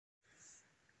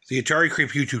The Atari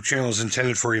Creep YouTube channel is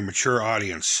intended for a mature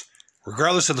audience.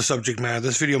 Regardless of the subject matter,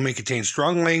 this video may contain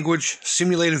strong language,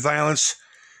 simulated violence,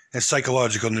 and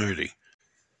psychological nudity.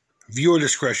 Viewer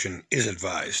discretion is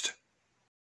advised.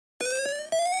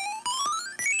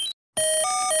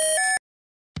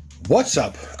 What's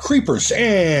up, Creepers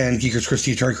and Geekers? Chris,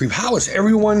 the Atari Creep. How is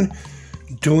everyone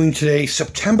doing today,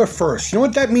 September 1st? You know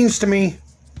what that means to me?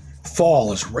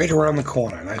 Fall is right around the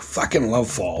corner, and I fucking love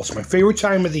fall. It's my favorite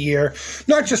time of the year,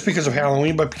 not just because of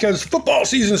Halloween, but because football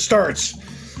season starts.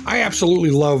 I absolutely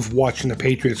love watching the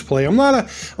Patriots play. I'm not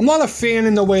a fan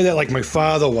in the way that like my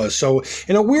father was. So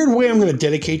in a weird way, I'm going to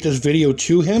dedicate this video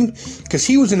to him because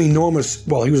he was an enormous,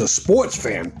 well, he was a sports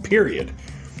fan, period.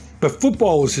 But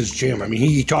football was his jam. I mean,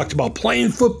 he talked about playing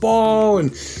football,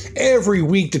 and every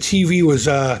week the TV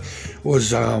was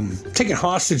taken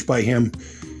hostage by him.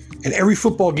 And every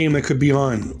football game that could be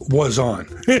on was on.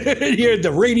 He had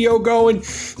the radio going.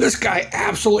 This guy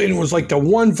absolutely, and it was like the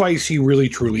one vice he really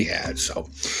truly had. So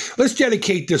let's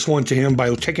dedicate this one to him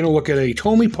by taking a look at a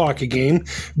Tomy pocket game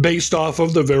based off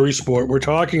of the very sport we're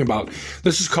talking about.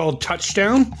 This is called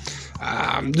Touchdown.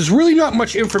 There's really not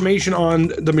much information on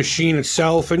the machine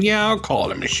itself, and yeah, I'll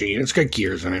call it a machine. It's got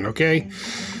gears in it, okay?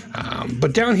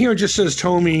 But down here it just says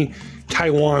Tomy,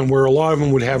 Taiwan, where a lot of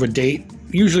them would have a date.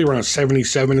 Usually around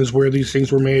 77 is where these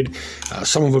things were made.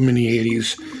 Some of them in the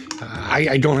 80s.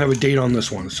 I don't have a date on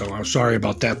this one, so I'm sorry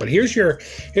about that. But here's your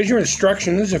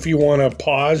instructions if you want to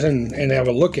pause and have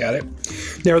a look at it.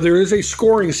 Now, there is a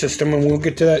scoring system, and we'll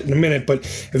get to that in a minute. But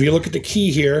if you look at the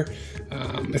key here,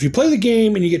 if you play the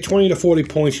game and you get 20 to 40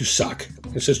 points, you suck.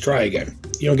 It says try again.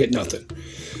 You don't get nothing.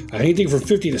 Anything from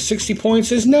 50 to 60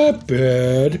 points is not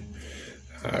bad.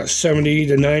 70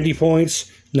 to 90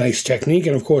 points. Nice technique,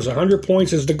 and of course 100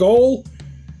 points is the goal.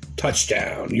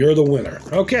 Touchdown. You're the winner.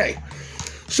 Okay,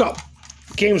 so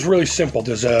game's really simple.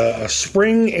 There's a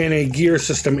spring and a gear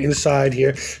system inside here.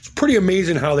 It's pretty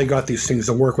amazing how they got these things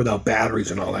to work without batteries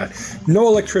and all that. No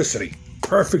electricity.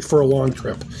 Perfect for a long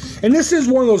trip. And this is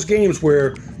one of those games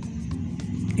where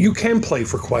you can play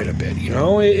for quite a bit, you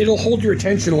know? It'll hold your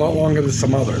attention a lot longer than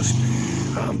some others.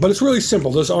 But it's really simple.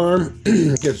 This arm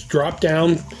gets dropped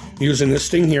down using this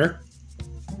thing here.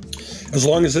 As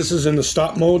long as this is in the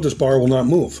stop mode, this bar will not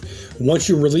move. Once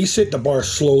you release it, the bar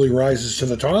slowly rises to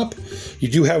the top. You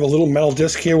do have a little metal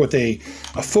disc here with a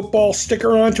football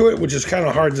sticker onto it, which is kind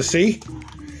of hard to see.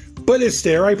 But it's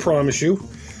there, I promise you.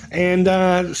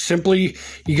 And simply,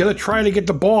 you got to try to get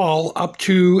the ball up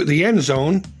to the end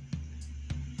zone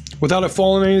without it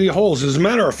falling in any of the holes. As a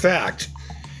matter of fact,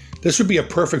 this would be a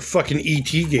perfect fucking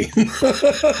E.T. game.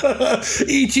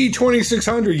 E.T.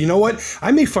 2600. You know what?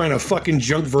 I may find a fucking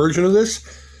junk version of this,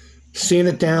 sand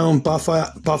it down, buff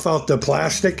out the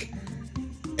plastic,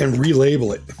 and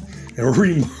relabel it.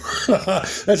 And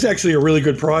that's actually a really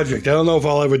good project. I don't know if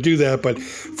I'll ever do that, but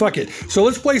fuck it. So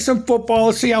let's play some football.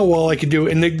 Let's see how well I can do.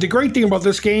 And the great thing about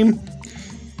this game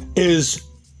is,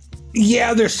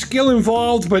 yeah, there's skill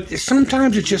involved, but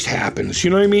sometimes it just happens, you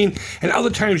know what I mean? And other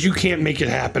times you can't make it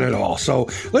happen at all. So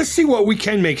let's see what we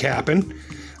can make happen.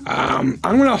 I'm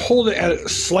going to hold it at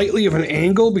slightly of an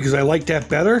angle because I like that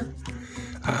better.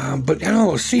 But I don't know,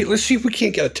 let's see if we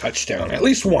can't get a touchdown, at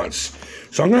least once.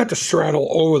 So I'm going to have to straddle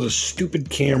over the stupid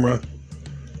camera.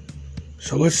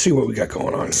 So let's see what we got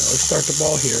going on here. Let's start the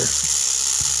ball here.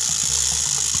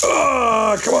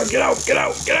 Oh, come on, get out, get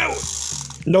out, get out.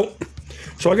 Nope.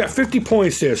 So I got 50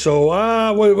 points there. So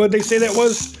what did they say that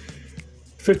was?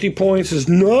 50 points is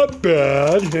not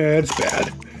bad. Yeah, it's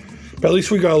bad. But at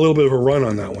least we got a little bit of a run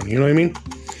on that one. You know what I mean?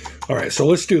 All right, so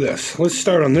let's do this. Let's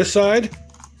start on this side.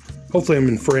 Hopefully I'm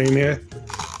in frame here.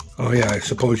 Oh, yeah, I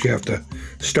suppose you have to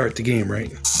start the game,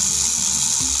 right? Like,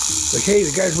 hey,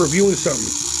 the guy's reviewing something.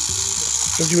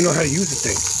 Doesn't even know how to use the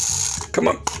thing. Come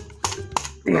on.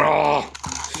 Oh,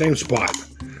 same spot.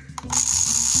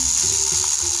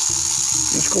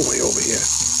 Let's go way over here.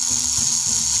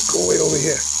 Go way over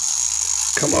here.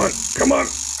 Come on, come on.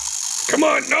 Come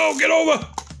on, no, get over.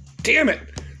 Damn it.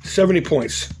 70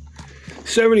 points.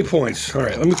 70 points. All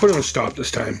right, let me put it on stop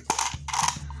this time.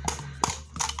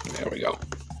 There we go.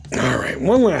 All right,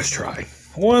 one last try.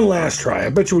 One last try. I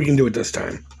bet you we can do it this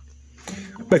time.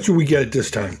 I bet you we get it this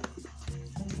time.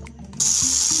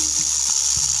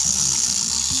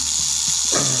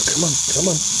 Come on, come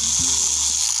on.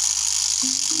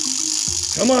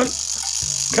 Come on.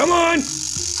 Come on.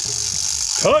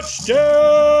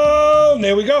 Touchdown.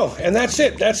 There we go. And that's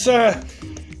it. That's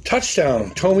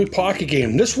Touchdown. Tomy pocket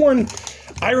game. This one,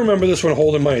 I remember this one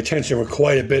holding my attention for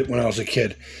quite a bit when I was a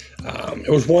kid. It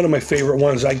was one of my favorite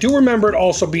ones. I do remember it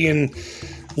also being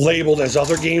labeled as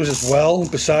other games as well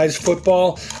besides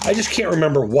football. I just can't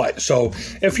remember what. So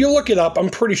if you look it up, I'm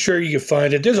pretty sure you can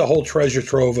find it. There's a whole treasure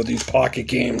trove of these pocket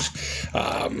games,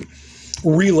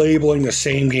 relabeling the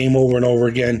same game over and over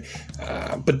again.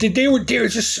 But they were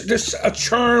just a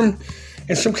charm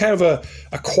and some kind of a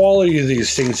quality to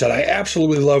these things that I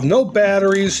absolutely love. No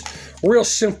batteries, real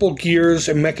simple gears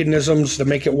and mechanisms to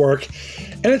make it work.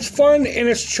 And it's fun and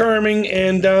it's charming,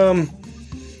 and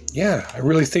yeah, I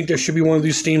really think there should be one of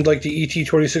these themed like the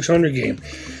ET2600 game.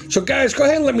 So guys, go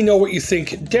ahead and let me know what you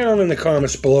think down in the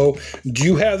comments below. Do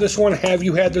you have this one? Have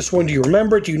you had this one? Do you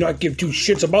remember it? Do you not give two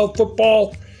shits about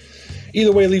football?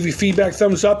 Either way, leave your feedback,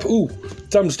 thumbs up, ooh,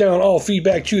 thumbs down, all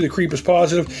feedback too. The creep is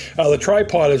positive. The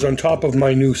tripod is on top of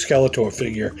my new Skeletor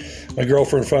figure. My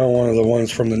girlfriend found one of the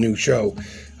ones from the new show.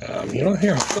 You know,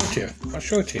 here, I'll show it to you. I'll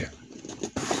show it to you.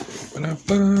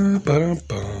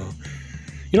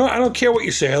 You know, I don't care what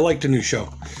you say. I like the new show.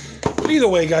 But either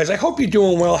way, guys, I hope you're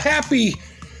doing well. Happy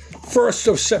 1st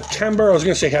of September. I was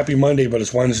going to say happy Monday, but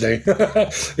it's Wednesday.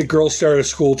 The girls started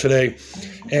school today.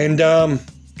 And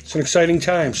it's an exciting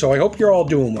time. So I hope you're all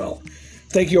doing well.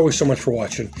 Thank you always so much for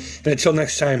watching. And until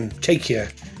next time, take care.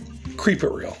 Creep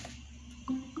it real.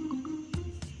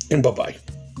 And bye-bye.